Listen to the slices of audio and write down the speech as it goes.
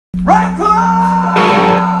Is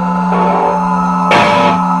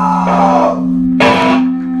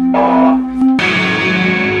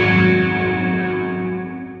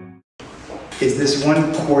this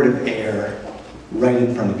 1 quart of air right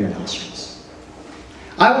in front of your nostrils.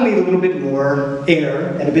 I will need a little bit more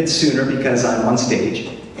air and a bit sooner because I'm on stage,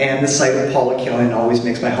 and the sight of Paula Killen always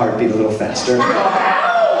makes my heart beat a little faster.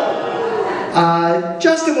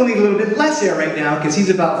 Justin will need a little bit less air right now because he's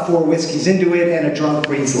about 4 whiskeys into it and a drunk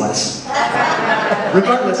breathes less.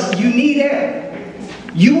 Regardless, you need air.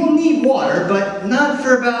 You will need water, but not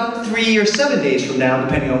for about 3 or 7 days from now,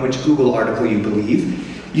 depending on which Google article you believe.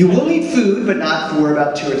 You will need food, but not for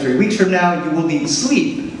about 2 or 3 weeks from now. You will need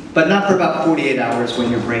sleep, but not for about 48 hours when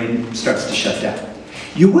your brain starts to shut down.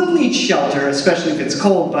 You will need shelter, especially if it's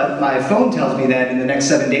cold, but my phone tells me that in the next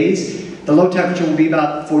 7 days, the low temperature will be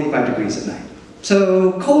about 45 degrees at night.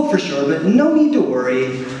 So cold for sure, but no need to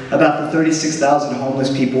worry about the 36,000 homeless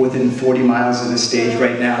people within 40 miles of the stage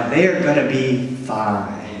right now. They are gonna be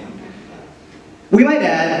fine. We might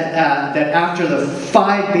add that after the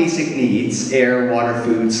 5 basic needs, air, water,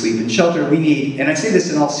 food, sleep, and shelter, we need, and I say this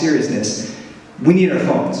in all seriousness, we need our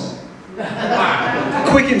phones.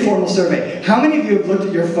 Quick informal survey. How many of you have looked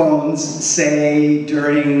at your phones, say,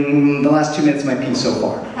 during the last 2 minutes of my piece so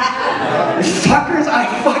far? Fuckers, I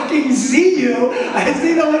fucking see you. I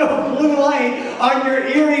see the little blue light on your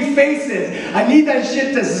eerie faces. I need that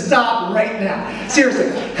shit to stop right now.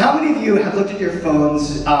 Seriously, how many of you have looked at your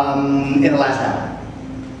phones in the last hour?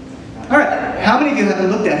 All right, how many of you haven't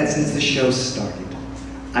looked at it since the show started?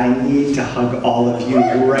 I need to hug all of you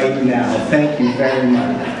right now. Thank you very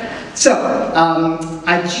much. So,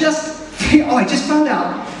 I just found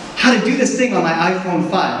out how to do this thing on my iPhone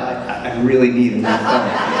 5. I really need a new phone.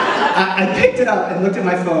 I picked it up and looked at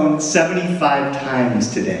my phone 75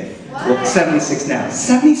 times today. Well, 76 now.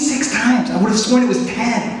 76 times! I would have sworn it was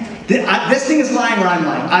 10. This thing is lying or I'm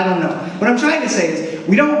lying. I don't know. What I'm trying to say is,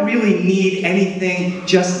 we don't really need anything,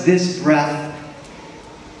 just this breath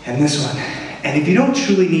and this one. And if you don't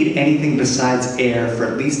truly need anything besides air for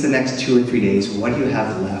at least the next 2 or 3 days, what do you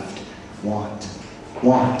have left? Want.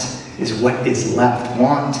 Want is what is left.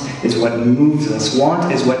 Want is what moves us.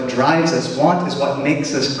 Want is what drives us. Want is what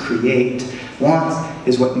makes us create. Want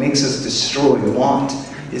is what makes us destroy. Want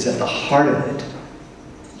is at the heart of it.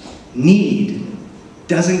 Need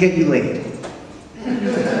doesn't get you laid.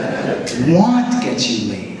 Want gets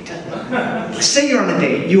you laid. Say you're on a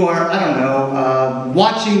date. You are, I don't know,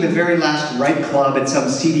 watching the very last Right Club at some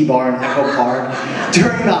seedy bar in Echo Park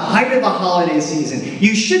during the height of the holiday season.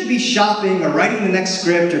 You should be shopping or writing the next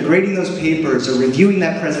script or grading those papers or reviewing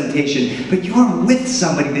that presentation, but you are with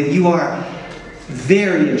somebody that you are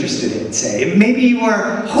very interested in, say. Maybe you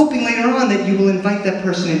are hoping later on that you will invite that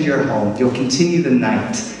person into your home. You'll continue the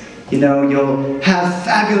night. You know, you'll have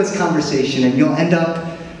fabulous conversation and you'll end up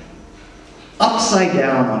upside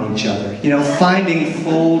down on each other, you know, finding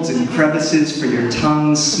folds and crevices for your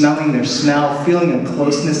tongues, smelling their smell, feeling a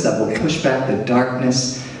closeness that will push back the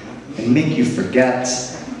darkness and make you forget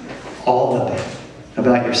all of it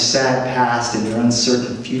about your sad past and your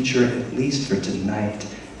uncertain future, at least for tonight.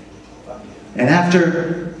 And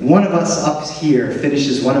after one of us up here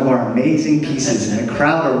finishes one of our amazing pieces and the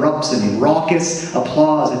crowd erupts in raucous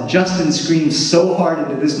applause and Justin screams so hard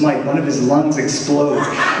into this mic, one of his lungs explodes.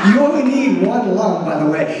 You only need one lung, by the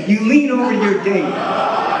way. You lean over your date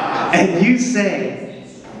and you say,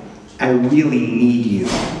 I really need you.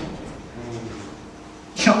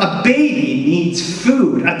 You know, a baby needs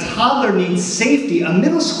food, a toddler needs safety, a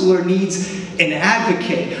middle schooler needs an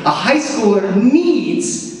advocate, a high schooler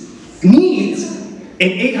needs an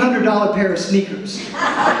 $800 pair of sneakers.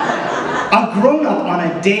 A grown-up on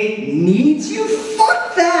a date needs you?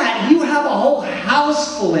 Fuck that! You have a whole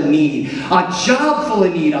house full of need, a job full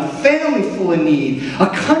of need, a family full of need, a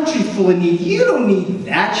country full of need. You don't need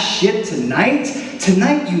that shit tonight.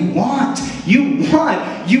 Tonight you want to be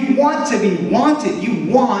wanted. You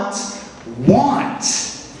want.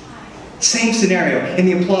 Same scenario in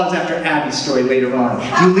the applause after Abby's story later on.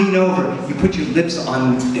 You lean over, you put your lips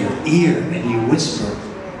on their ear, and you whisper,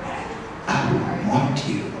 I want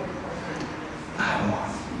you. I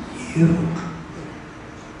want you.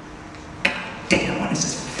 God damn, when is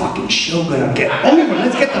this fucking show gonna get over?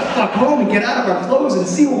 Let's get the fuck home and get out of our clothes and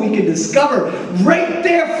see what we can discover. Right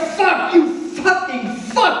there, fuck you fucking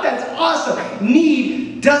fuck, that's awesome.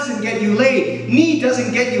 Need doesn't get you laid. Need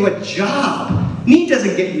doesn't get you a job. Need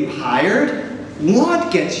doesn't get you hired.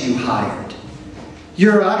 Want gets you hired.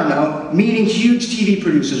 You're, I don't know, meeting huge TV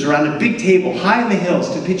producers around a big table high in the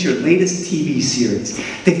hills to pitch your latest TV series.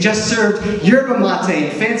 They've just served yerba mate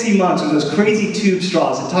and fancy mugs with those crazy tube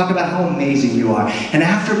straws and talk about how amazing you are. And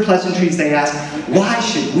after pleasantries, they ask, why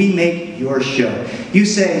should we make your show? You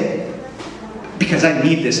say, because I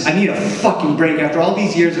need this. I need a fucking break after all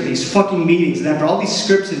these years of these fucking meetings and after all these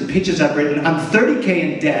scripts and pitches I've written. I'm 30K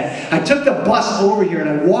in debt. I took the bus over here and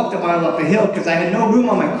I walked a mile up the hill because I had no room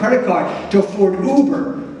on my credit card to afford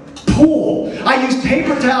Uber. Pool. I used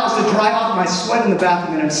paper towels to dry off my sweat in the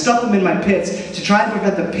bathroom and I stuffed them in my pits to try and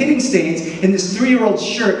prevent the pitting stains in this 3-year-old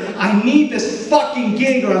shirt. I need this fucking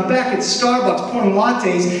gig or I'm back at Starbucks pouring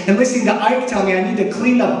lattes and listening to Ike tell me I need to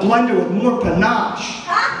clean the blender with more panache.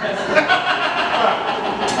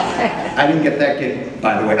 I didn't get that gig,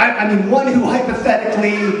 by the way. I mean, one who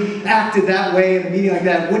hypothetically acted that way in a meeting like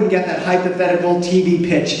that wouldn't get that hypothetical TV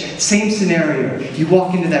pitch. Same scenario. You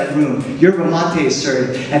walk into that room, yerba mate is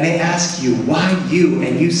served, and they ask you, why you?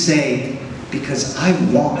 And you say, because I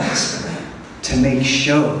want to make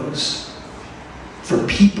shows for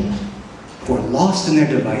people who are lost in their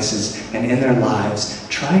devices and in their lives,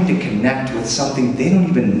 trying to connect with something they don't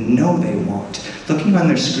even know they want. Looking on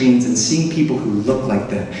their screens and seeing people who look like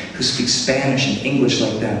them, who speak Spanish and English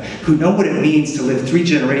like them, who know what it means to live 3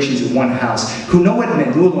 generations in one house, who know what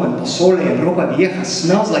menudo and pozole and ropa vieja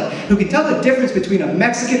smells like, who can tell the difference between a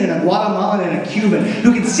Mexican and a Guatemalan and a Cuban,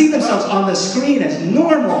 who can see themselves on the screen as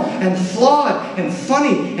normal and flawed and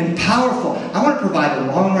funny and powerful. I want to provide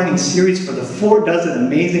a long-running series for the 4 dozen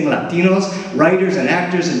amazing Latinos, writers and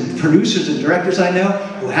actors and producers and directors I know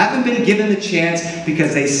who haven't been given the chance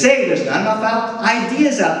because they say there's not enough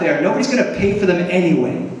ideas out there. Nobody's going to pay for them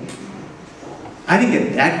anyway. I didn't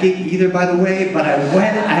get that gig either, by the way, but I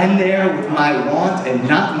went in there with my want and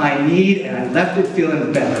not my need, and I left it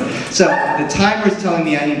feeling better. So the timer's telling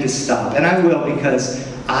me I need to stop, and I will because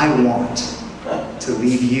I want to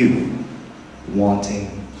leave you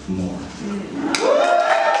wanting more.